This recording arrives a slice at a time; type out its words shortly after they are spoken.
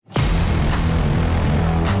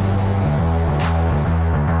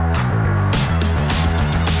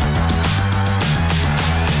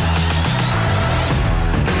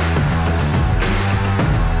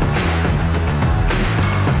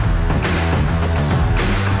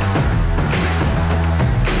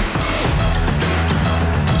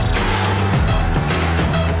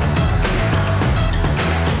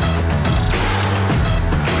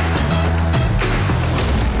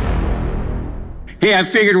Hey, I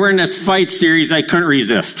figured we're in this fight series. I couldn't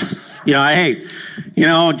resist. Just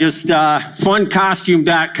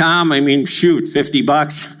funcostume.com. I mean, shoot,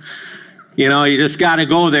 $50. You just got to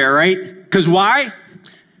go there, right? Because why?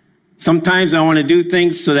 Sometimes I want to do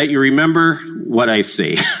things so that you remember what I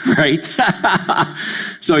say, right?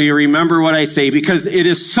 So you remember what I say, because it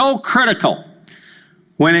is so critical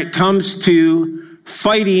when it comes to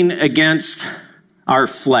fighting against our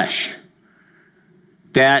flesh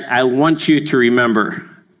that I want you to remember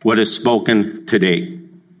what is spoken today.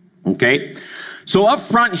 Okay? So up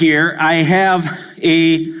front here, I have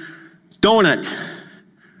a donut.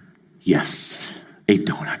 Yes, a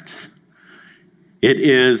donut. It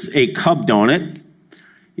is a Cub donut.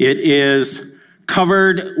 It is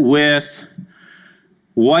covered with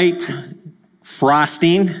white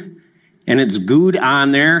frosting, and it's gooed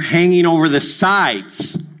on there, hanging over the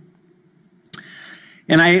sides.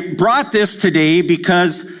 And I brought this today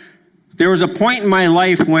because there was a point in my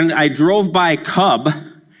life when I drove by Cub,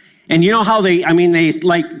 and you know how they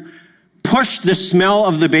pushed the smell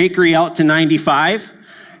of the bakery out to 95?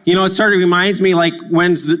 It sort of reminds me like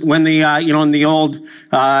when in the old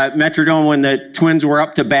Metrodome, when the Twins were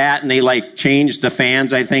up to bat and they changed the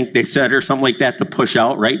fans, I think they said, or something like that, to push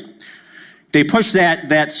out, right? They pushed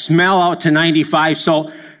that smell out to 95.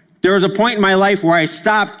 So there was a point in my life where I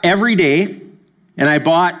stopped every day and I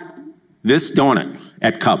bought this donut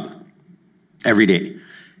at Cub every day.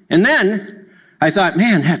 And then I thought,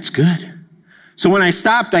 man, that's good. So when I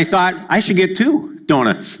stopped, I thought I should get 2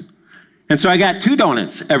 donuts. And so I got 2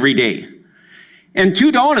 donuts every day. And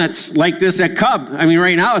 2 donuts like this at Cub,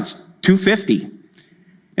 right now it's $2.50.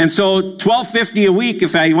 And so $12.50 a week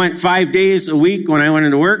if I went 5 days a week when I went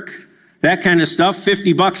into work, that kind of stuff,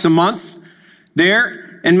 $50 a month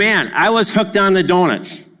there. And man, I was hooked on the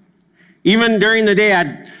donuts. Even during the day,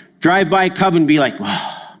 I'd drive by Cub and be like,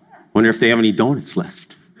 wow, wonder if they have any donuts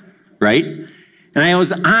left, right? And I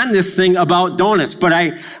was on this thing about donuts, but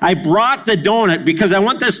I brought the donut because I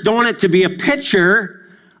want this donut to be a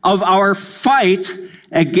picture of our fight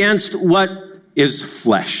against what is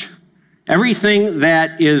flesh. Everything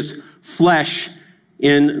that is flesh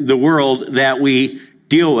in the world that we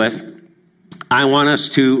deal with, I want us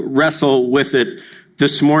to wrestle with it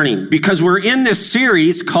this morning because we're in this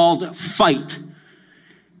series called Fight.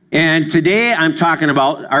 And today I'm talking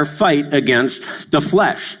about our fight against the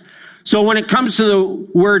flesh. So when it comes to the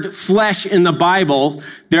word flesh in the Bible,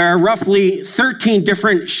 there are roughly 13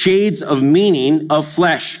 different shades of meaning of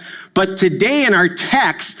flesh. But today in our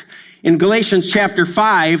text, in Galatians chapter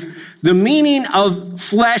 5, the meaning of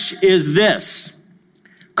flesh is this: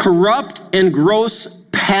 corrupt and gross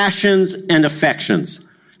passions and affections.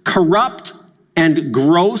 Corrupt and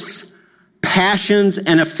gross passions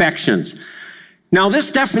and affections. Now, this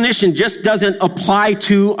definition just doesn't apply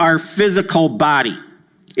to our physical body.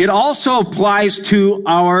 It also applies to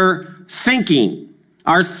our thinking,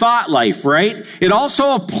 our thought life, right? It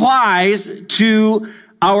also applies to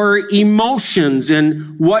our emotions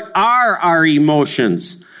and what are our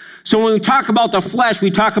emotions. So when we talk about the flesh, we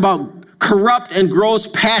talk about corrupt and gross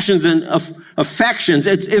passions and affections.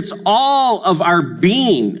 It's all of our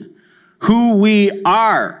being, who we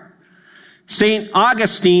are. St.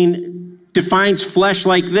 Augustine defines flesh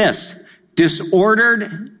like this: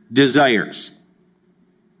 disordered desires.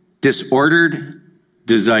 Disordered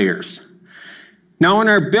desires. Now, in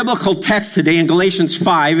our biblical text today in Galatians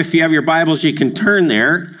 5, if you have your Bibles, you can turn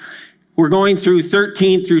there. We're going through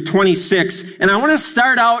 13 through 26, and I want to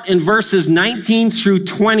start out in verses 19 through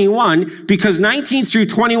 21, because 19 through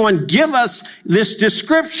 21 give us this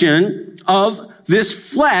description of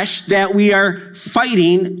this flesh that we are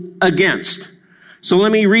fighting against. So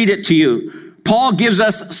let me read it to you. Paul gives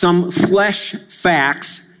us some flesh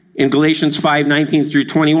facts in Galatians 5, 19 through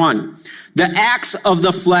 21. The acts of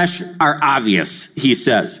the flesh are obvious, he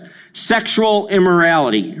says. Sexual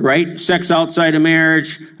immorality, right? Sex outside of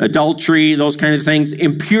marriage, adultery, those kind of things.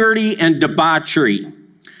 Impurity and debauchery.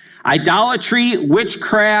 Idolatry,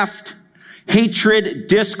 witchcraft, hatred,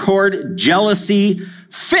 discord, jealousy,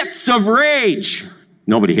 fits of rage.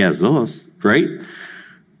 Nobody has those, right?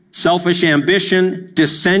 Selfish ambition,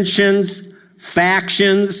 dissensions,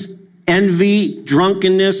 factions, envy,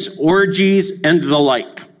 drunkenness, orgies, and the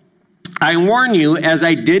like. I warn you, as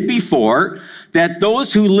I did before, that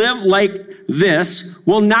those who live like this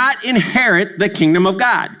will not inherit the kingdom of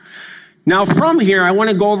God. Now, from here, I want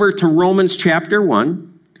to go over to Romans chapter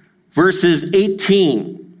 1, verses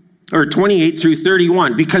 18, or 28 through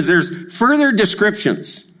 31, because there's further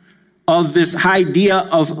descriptions of this idea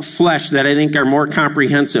of flesh that I think are more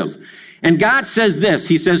comprehensive. And God says this,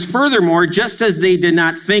 he says, furthermore, just as they did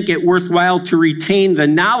not think it worthwhile to retain the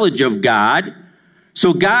knowledge of God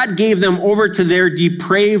So God gave them over to their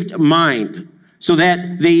depraved mind so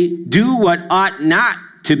that they do what ought not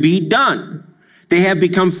to be done. They have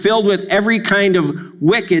become filled with every kind of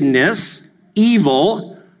wickedness,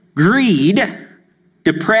 evil, greed,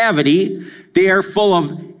 depravity. They are full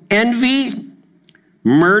of envy,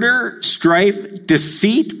 murder, strife,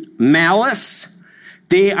 deceit, malice.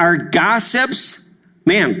 They are gossips.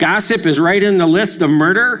 Man, gossip is right in the list of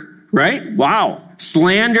murder, right? Wow.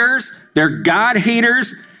 Slanders. They're God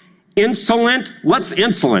haters. Insolent. What's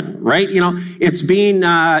insolent, right? It's being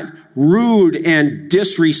rude and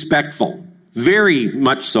disrespectful. Very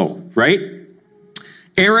much so, right?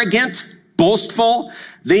 Arrogant, boastful.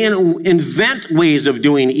 They invent ways of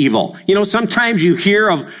doing evil. Sometimes you hear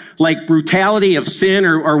of like brutality of sin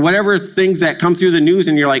or whatever things that come through the news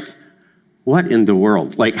and you're like, what in the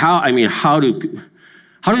world? Like how do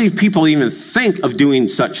these people even think of doing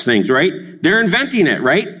such things, right? They're inventing it,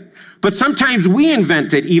 right? But sometimes we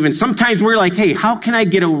invent it even. Sometimes we're like, hey, how can I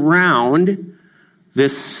get around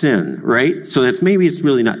this sin, right? So that maybe it's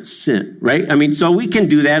really not sin, right? So we can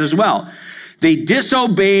do that as well. They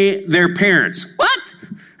disobey their parents. What?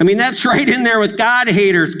 That's right in there with God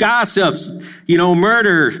haters, gossips,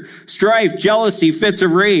 murder, strife, jealousy, fits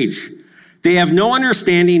of rage. They have no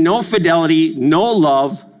understanding, no fidelity, no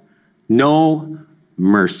love, no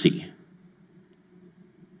mercy.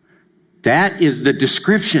 That is the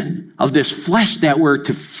description of this flesh that we're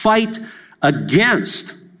to fight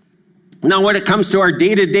against. Now, when it comes to our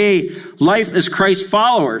day-to-day life as Christ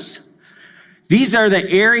followers, these are the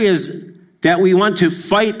areas that we want to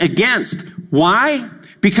fight against. Why?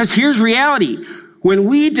 Because here's reality. When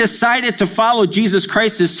we decided to follow Jesus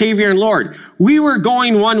Christ as Savior and Lord, we were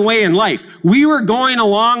going one way in life. We were going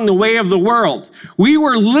along the way of the world. We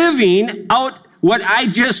were living out what I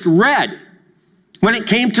just read when it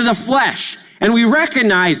came to the flesh. And we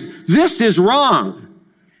recognized this is wrong.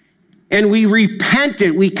 And we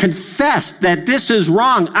repented. We confessed that this is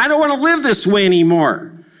wrong. I don't want to live this way anymore.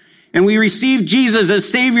 And we received Jesus as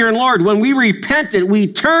Savior and Lord. When we repented, we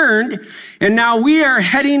turned, and now we are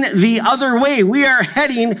heading the other way. We are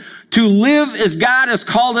heading to live as God has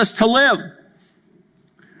called us to live,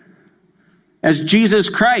 as Jesus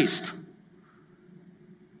Christ.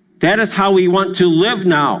 That is how we want to live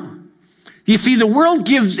now. You see, the world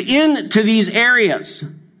gives in to these areas,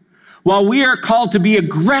 while we are called to be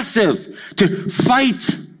aggressive, to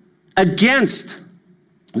fight against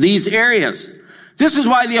these areas. This is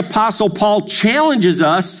why the Apostle Paul challenges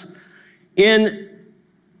us in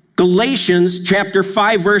Galatians chapter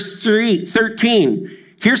 5, verse 13.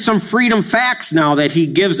 Here's some freedom facts now that he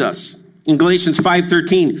gives us. In Galatians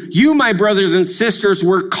 5:13, you, my brothers and sisters,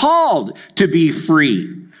 were called to be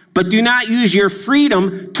free, but do not use your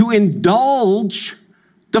freedom to indulge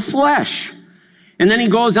the flesh. And then he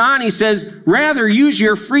goes on, he says, rather use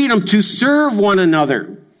your freedom to serve one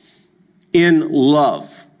another in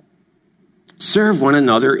love. Serve one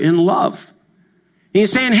another in love. And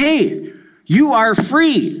he's saying, hey, you are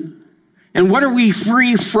free. And what are we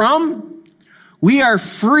free from? We are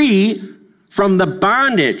free from the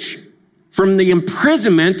bondage, from the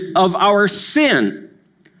imprisonment of our sin.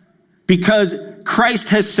 Because Christ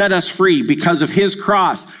has set us free because of his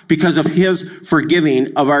cross, because of his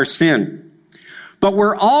forgiving of our sin. But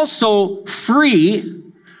we're also free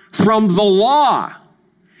from the law.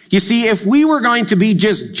 You see, if we were going to be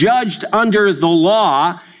just judged under the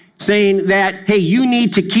law, saying that, hey, you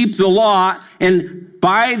need to keep the law, and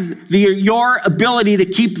by your ability to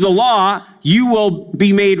keep the law, you will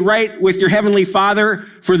be made right with your heavenly Father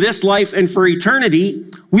for this life and for eternity,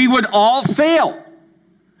 we would all fail.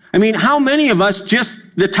 How many of us,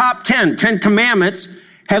 just the top 10 Commandments,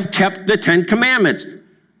 have kept the 10 Commandments?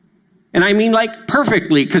 And like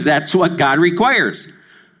perfectly, because that's what God requires.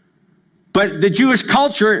 But the Jewish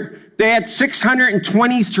culture, they had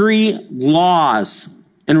 623 laws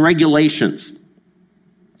and regulations.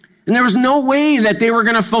 And there was no way that they were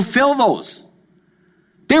going to fulfill those.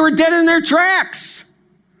 They were dead in their tracks.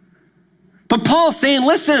 But Paul's saying,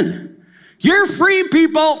 listen, you're free,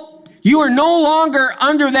 people. You are no longer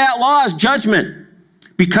under that law's judgment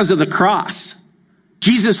because of the cross.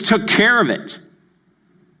 Jesus took care of it.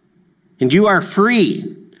 And you are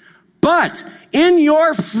free. But in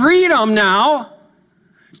your freedom now,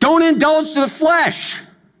 don't indulge the flesh.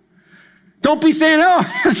 Don't be saying,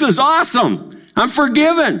 oh, this is awesome. I'm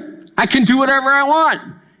forgiven. I can do whatever I want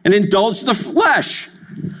and indulge the flesh.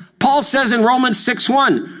 Paul says in Romans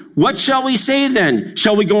 6:1, what shall we say then?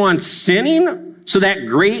 Shall we go on sinning so that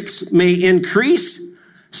grace may increase?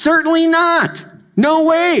 Certainly not. No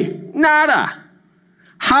way. Nada.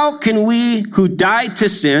 How can we who died to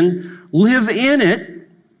sin live in it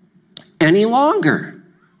any longer,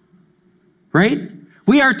 right?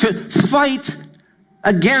 We are to fight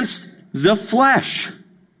against the flesh.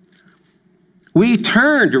 We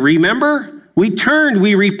turned, remember? We turned,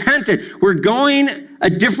 we repented. We're going a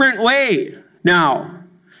different way now.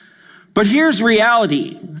 But here's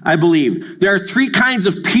reality, I believe. There are three kinds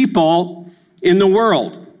of people in the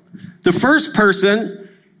world. The first person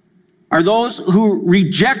are those who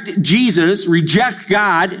reject Jesus, reject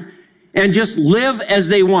God, and just live as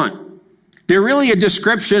they want. They're really a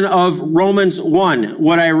description of Romans 1,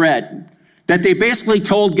 what I read. That they basically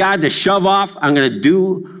told God to shove off, I'm going to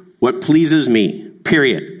do what pleases me,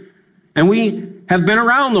 period. And we have been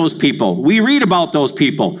around those people. We read about those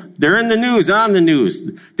people. They're in the news, on the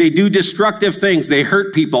news. They do destructive things. They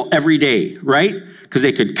hurt people every day, right? Because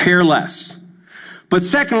they could care less. But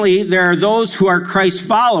secondly, there are those who are Christ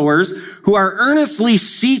followers who are earnestly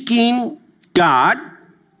seeking God,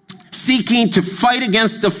 seeking to fight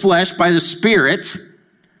against the flesh by the Spirit.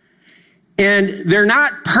 And they're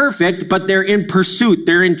not perfect, but they're in pursuit.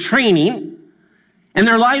 They're in training. And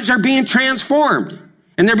their lives are being transformed.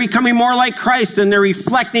 And they're becoming more like Christ, and they're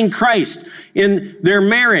reflecting Christ in their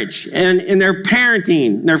marriage and in their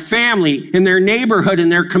parenting, their family, in their neighborhood, in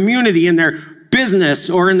their community, in their business,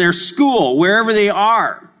 or in their school, wherever they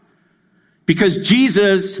are. Because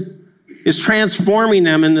Jesus is transforming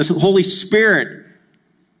them, and the Holy Spirit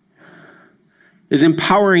is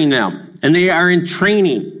empowering them. And they are in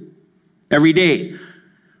training every day.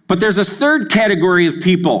 But there's a third category of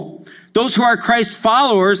people. Those who are Christ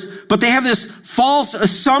followers, but they have this false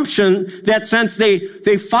assumption that since they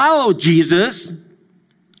follow Jesus,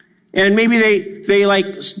 and maybe they like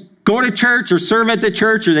go to church or serve at the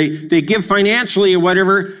church, or they give financially or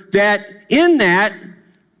whatever, that in that,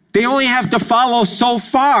 they only have to follow so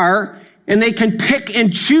far, and they can pick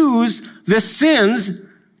and choose the sins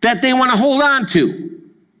that they want to hold on to.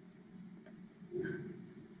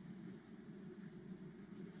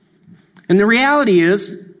 And the reality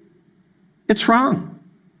is, it's wrong.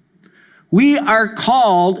 We are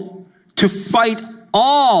called to fight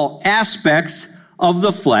all aspects of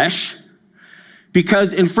the flesh,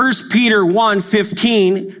 because in 1 Peter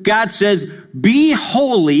 1:15, God says, "Be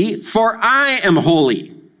holy, for I am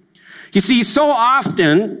holy." You see, so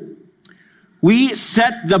often we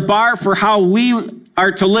set the bar for how we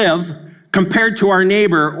are to live compared to our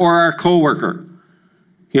neighbor or our coworker.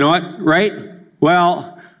 You know what, right?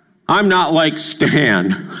 Well, I'm not like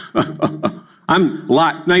Stan. I'm a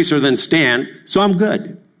lot nicer than Stan, so I'm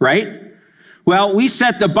good, right? Well, we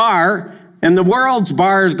set the bar, and the world's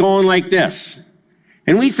bar is going like this.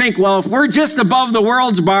 And we think, well, if we're just above the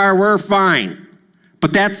world's bar, we're fine.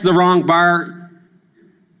 But that's the wrong bar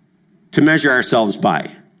to measure ourselves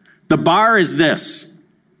by. The bar is this,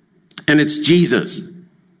 and it's Jesus.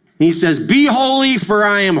 He says, "Be holy, for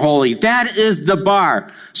I am holy." That is the bar.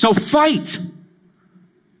 So fight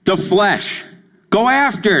the flesh. Go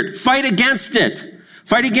after it. Fight against it.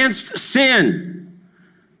 Fight against sin.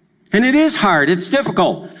 And it is hard. It's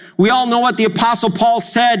difficult. We all know what the Apostle Paul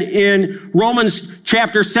said in Romans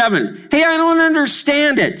chapter 7. Hey, I don't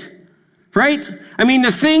understand it. Right? I mean,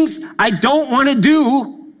 the things I don't want to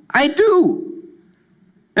do, I do.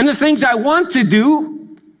 And the things I want to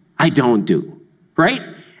do, I don't do. Right?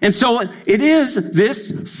 And so it is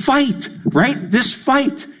this fight, right? This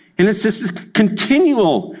fight. And it's this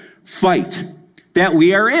continual fight that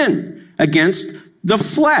we are in against the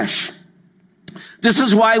flesh. This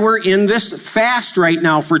is why we're in this fast right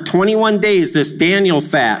now for 21 days, this Daniel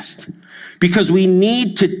fast, because we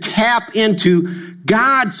need to tap into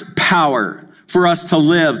God's power for us to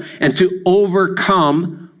live and to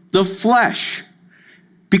overcome the flesh.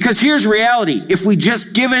 Because here's reality. If we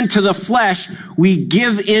just give into the flesh, we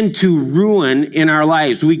give into ruin in our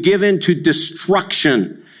lives. We give into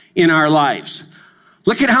destruction in our lives.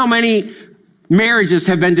 Look at how many marriages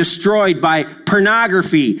have been destroyed by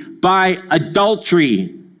pornography, by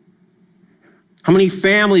adultery. How many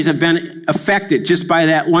families have been affected just by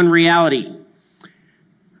that one reality?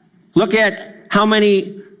 Look at how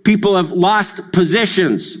many people have lost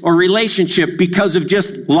positions or relationship because of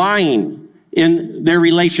just lying in their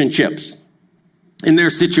relationships, in their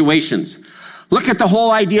situations. Look at the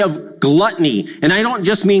whole idea of gluttony. And I don't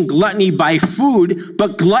just mean gluttony by food,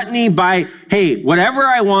 but gluttony by, hey, whatever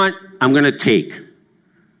I want, I'm going to take,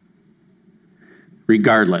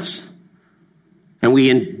 regardless. And we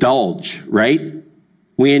indulge, right?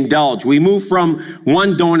 We indulge. We move from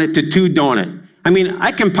one donut to two donut. I mean,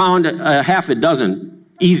 I can pound a half a dozen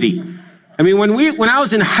easy. I mean, when I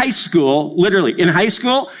was in high school, literally in high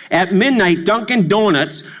school, at midnight, Dunkin'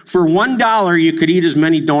 Donuts, for $1, you could eat as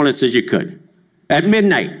many donuts as you could at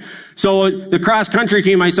midnight. So the cross-country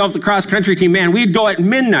team, myself, the cross-country team, man, we'd go at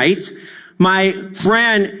midnight. My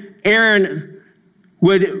friend Aaron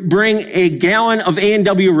would bring a gallon of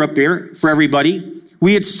A&W root beer for everybody.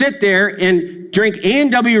 We'd sit there and drink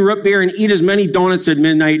A&W root beer and eat as many donuts at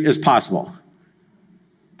midnight as possible.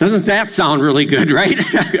 Doesn't that sound really good, right?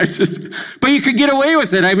 But you could get away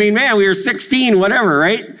with it. I mean, man, we were 16, whatever,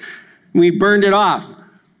 right? We burned it off.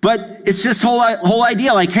 But it's this whole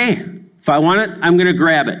idea like, hey, if I want it, I'm going to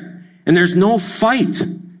grab it. And there's no fight.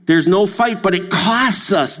 There's no fight, but it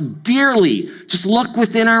costs us dearly. Just look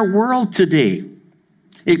within our world today.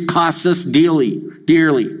 It costs us dearly.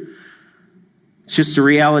 It's just the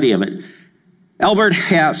reality of it. Albert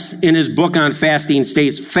Hess, in his book on fasting,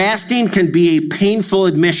 states, fasting can be a painful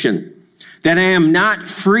admission that I am not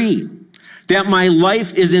free, that my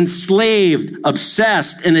life is enslaved,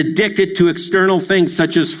 obsessed, and addicted to external things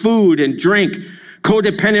such as food and drink,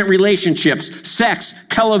 codependent relationships, sex,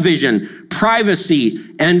 television, privacy,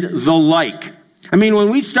 and the like. I mean, when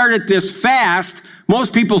we started this fast,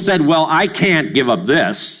 most people said, well, I can't give up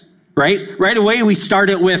this, right? Right away, we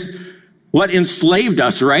started with what enslaved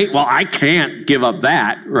us, right? Well, I can't give up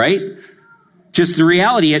that, right? Just the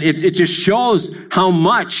reality, it just shows how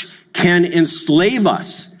much can enslave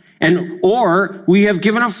us. Or we have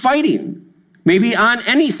given up fighting, maybe on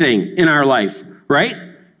anything in our life, right?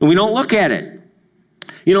 And we don't look at it.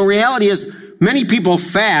 You know, reality is many people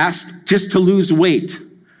fast just to lose weight.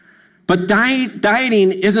 But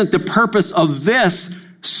dieting isn't the purpose of this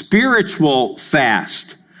spiritual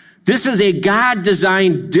fast. This is a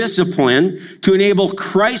God-designed discipline to enable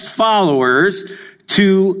Christ followers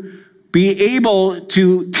to be able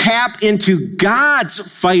to tap into God's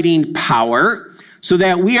fighting power so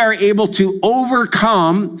that we are able to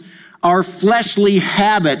overcome our fleshly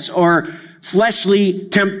habits or fleshly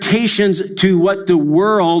temptations to what the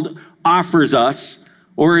world offers us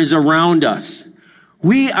or is around us.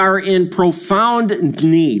 We are in profound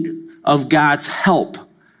need of God's help,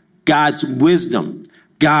 God's wisdom,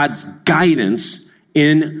 God's guidance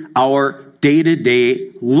in our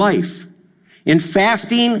day-to-day life. In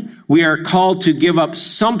fasting, we are called to give up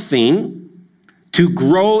something to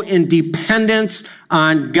grow in dependence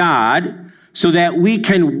on God so that we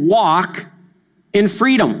can walk in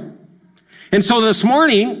freedom. And so this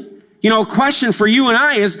morning, a question for you and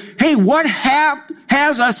I is, hey, what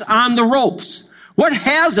has us on the ropes? What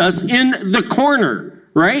has us in the corner,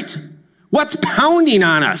 right? What's pounding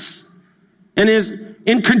on us and is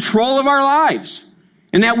in control of our lives,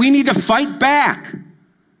 and that we need to fight back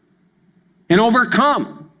and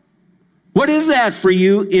overcome? What is that for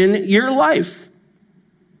you in your life?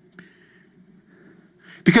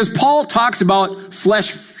 Because Paul talks about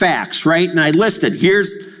flesh facts, right? And I listed,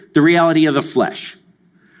 here's the reality of the flesh.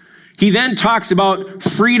 He then talks about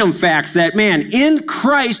freedom facts that, man, in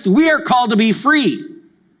Christ, we are called to be free,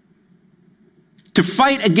 to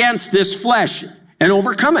fight against this flesh and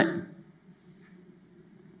overcome it.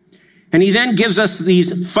 And he then gives us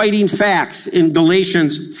these fighting facts in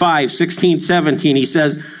Galatians 5:16-17. He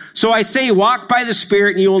says, so I say, walk by the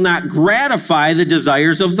Spirit, and you will not gratify the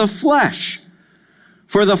desires of the flesh.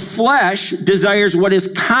 For the flesh desires what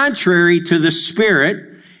is contrary to the Spirit,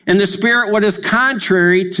 and the Spirit what is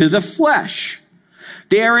contrary to the flesh.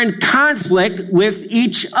 They are in conflict with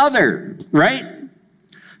each other, right?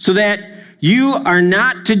 So that you are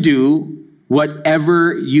not to do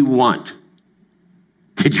whatever you want.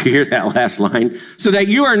 Did you hear that last line? So that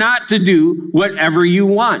you are not to do whatever you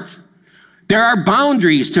want. There are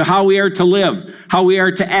boundaries to how we are to live, how we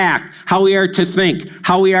are to act, how we are to think,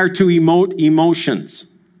 how we are to emote emotions.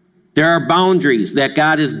 There are boundaries that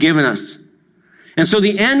God has given us. And so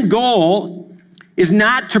the end goal is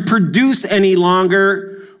not to produce any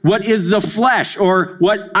longer what is the flesh or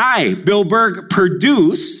what I, Bill Berg,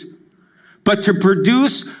 produce, but to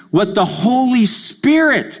produce what the Holy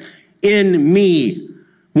Spirit in me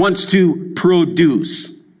wants to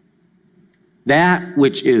produce. That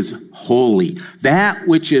which is holy, that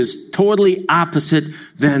which is totally opposite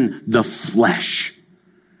than the flesh.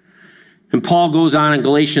 And Paul goes on in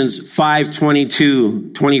Galatians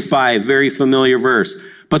 5:22-25, very familiar verse.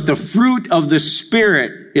 But the fruit of the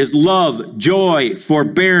Spirit is love, joy,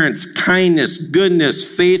 forbearance, kindness,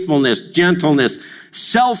 goodness, faithfulness, gentleness,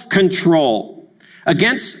 self-control.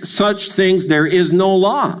 Against such things there is no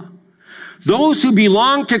law. Those who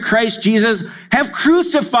belong to Christ Jesus have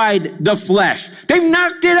crucified the flesh. They've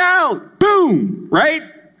knocked it out. Boom, right?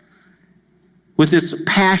 With its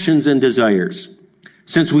passions and desires.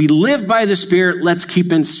 Since we live by the Spirit, let's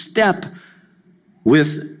keep in step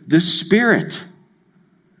with the Spirit.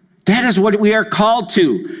 That is what we are called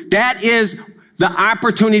to. That is the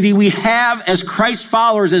opportunity we have as Christ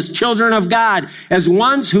followers, as children of God, as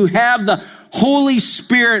ones who have the Holy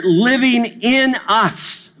Spirit living in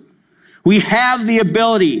us. We have the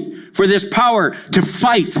ability for this power to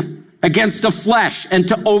fight against the flesh and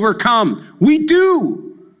to overcome. We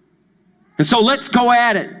do. And so let's go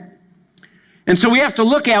at it. And so we have to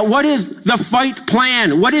look at, what is the fight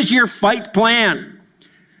plan? What is your fight plan?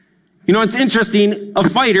 You know, it's interesting, a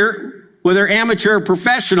fighter, whether amateur or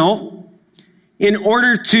professional, in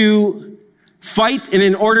order to fight and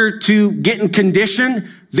in order to get in condition,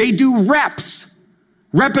 they do reps,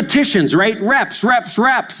 repetitions, right? Reps.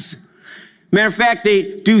 Matter of fact,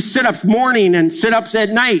 they do sit-ups morning and sit-ups at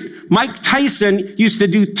night. Mike Tyson used to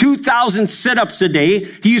do 2,000 sit-ups a day.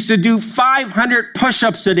 He used to do 500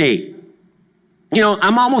 push-ups a day. You know,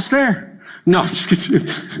 I'm almost there. No,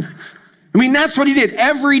 I mean, that's what he did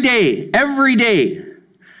every day. I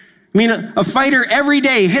mean, a fighter every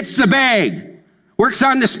day hits the bag, works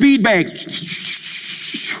on the speed bag.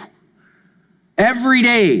 Every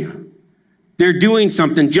day, they're doing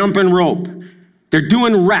something, jumping rope. They're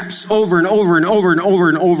doing reps over and over and over and over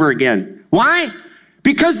and over again. Why?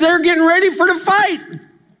 Because they're getting ready for the fight.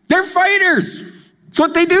 They're fighters. That's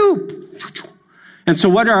what they do. And so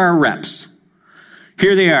what are our reps?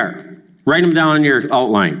 Here they are. Write them down in your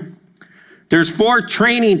outline. There's 4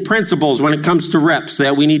 training principles when it comes to reps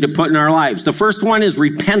that we need to put in our lives. The first one is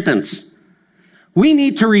repentance. We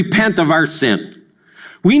need to repent of our sin.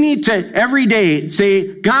 We need to every day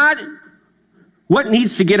say, God, what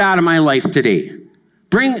needs to get out of my life today?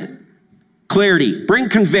 Bring clarity, bring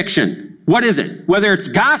conviction. What is it? Whether it's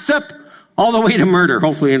gossip, all the way to murder.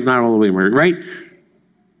 Hopefully it's not all the way to murder, right?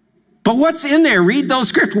 But what's in there? Read those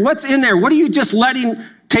scripts. What's in there? What are you just letting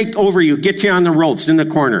take over you, get you on the ropes in the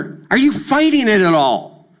corner? Are you fighting it at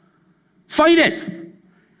all? Fight it.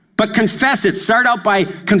 But confess it. Start out by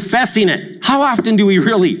confessing it. How often do we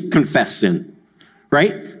really confess sin?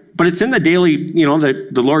 Right? But it's in the daily,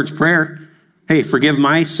 the Lord's Prayer. Hey, forgive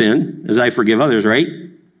my sin as I forgive others, right?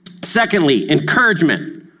 Secondly,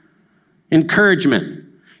 encouragement. Encouragement.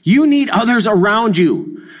 You need others around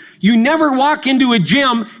you. You never walk into a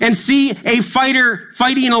gym and see a fighter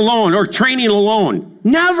fighting alone or training alone.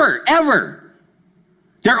 Never, ever.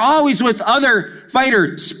 They're always with other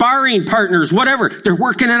fighters, sparring partners, whatever. They're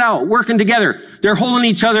working it out, working together. They're holding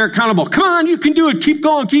each other accountable. Come on, you can do it. Keep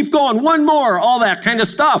going. One more, all that kind of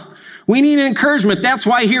stuff. We need encouragement. That's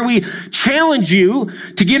why here we challenge you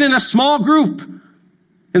to get in a small group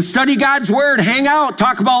and study God's word, hang out,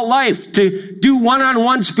 talk about life, to do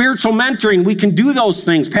one-on-one spiritual mentoring. We can do those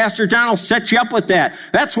things. Pastor John will set you up with that.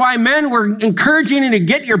 That's why, men, we're encouraging you to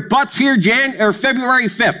get your butts here February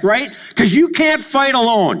 5th, right? Because you can't fight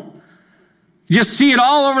alone. You just see it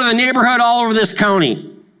all over the neighborhood, all over this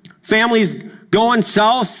county. Families going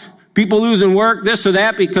south, people losing work, this or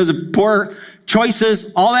that because of poor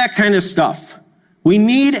choices, all that kind of stuff. We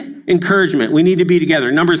need encouragement. We need to be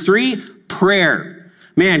together. Number 3, prayer.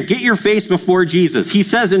 Man, get your face before Jesus. He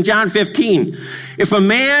says in John 15, if a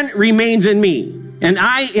man remains in me and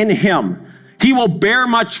I in him, he will bear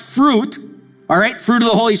much fruit, all right, fruit of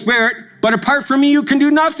the Holy Spirit, but apart from me, you can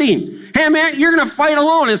do nothing. Hey, man, you're going to fight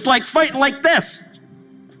alone. It's like fighting like this.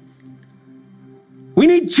 We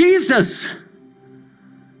need Jesus.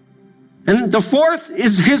 And the 4th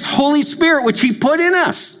is his Holy Spirit, which he put in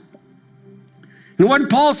us. And what did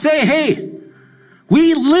Paul say? Hey,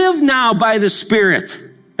 we live now by the Spirit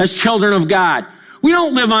as children of God. We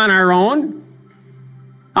don't live on our own,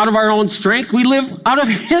 out of our own strength. We live out of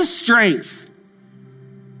his strength.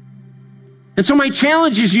 And so my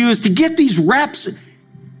challenge is you is to get these reps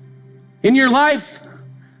in your life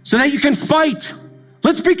so that you can fight.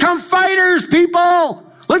 Let's become fighters, people.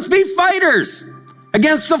 Let's be fighters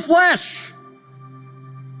against the flesh.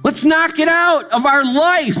 Let's knock it out of our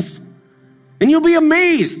life. And you'll be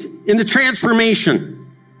amazed in the transformation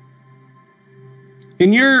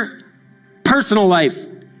in your personal life,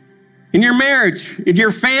 in your marriage, in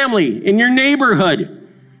your family, in your neighborhood,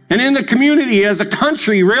 and in the community as a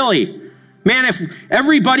country, really. Man, if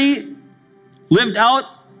everybody lived out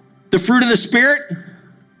the fruit of the Spirit,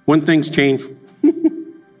 when things change,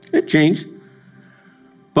 it changed.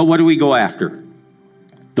 But what do we go after?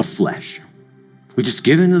 The flesh. We just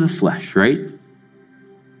give into the flesh, right?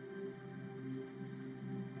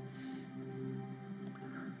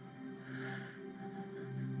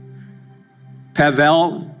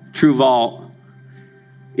 Pavel Truval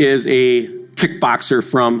is a kickboxer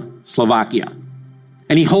from Slovakia,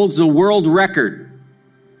 and he holds the world record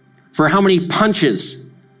for how many punches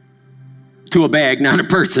to a bag, not a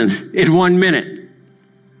person, in 1 minute.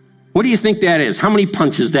 What do you think that is? How many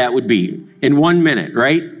punches that would be in 1 minute,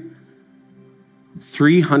 right?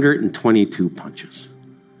 322 punches.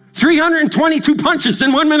 322 punches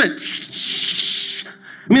in 1 minute.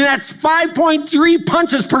 I mean, that's 5.3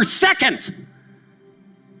 punches per second.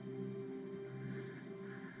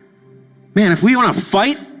 Man, if we want to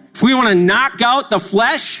fight, if we want to knock out the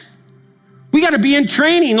flesh, we got to be in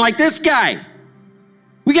training like this guy.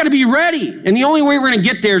 We got to be ready. And the only way we're going to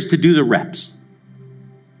get there is to do the reps.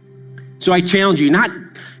 So I challenge you not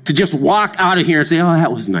to just walk out of here and say, oh,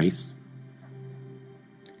 that was nice.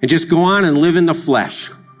 And just go on and live in the flesh.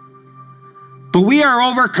 But we are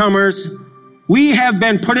overcomers. We have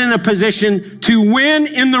been put in a position to win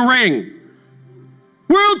in the ring.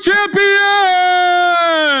 World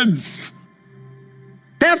champions!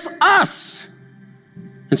 That's us.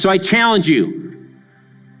 And so I challenge you,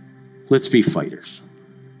 let's be fighters.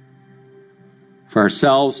 For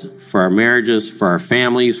ourselves, for our marriages, for our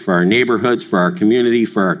families, for our neighborhoods, for our community,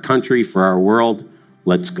 for our country, for our world,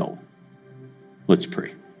 let's go. Let's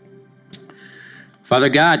pray. Father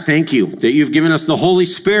God, thank you that you've given us the Holy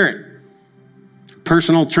Spirit, a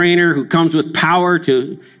personal trainer who comes with power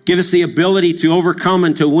to give us the ability to overcome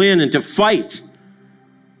and to win and to fight.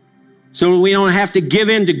 So we don't have to give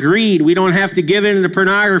in to greed. We don't have to give in to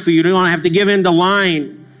pornography. We don't have to give in to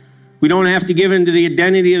lying. We don't have to give in to the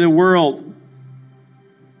identity of the world.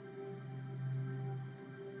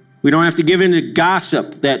 We don't have to give in to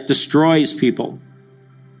gossip that destroys people.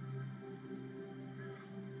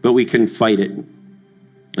 But we can fight it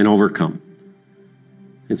and overcome.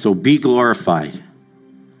 And so be glorified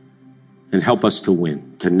and help us to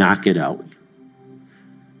win, to knock it out,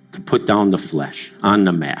 to put down the flesh on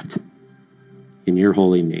the mat. In your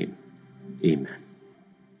holy name, amen.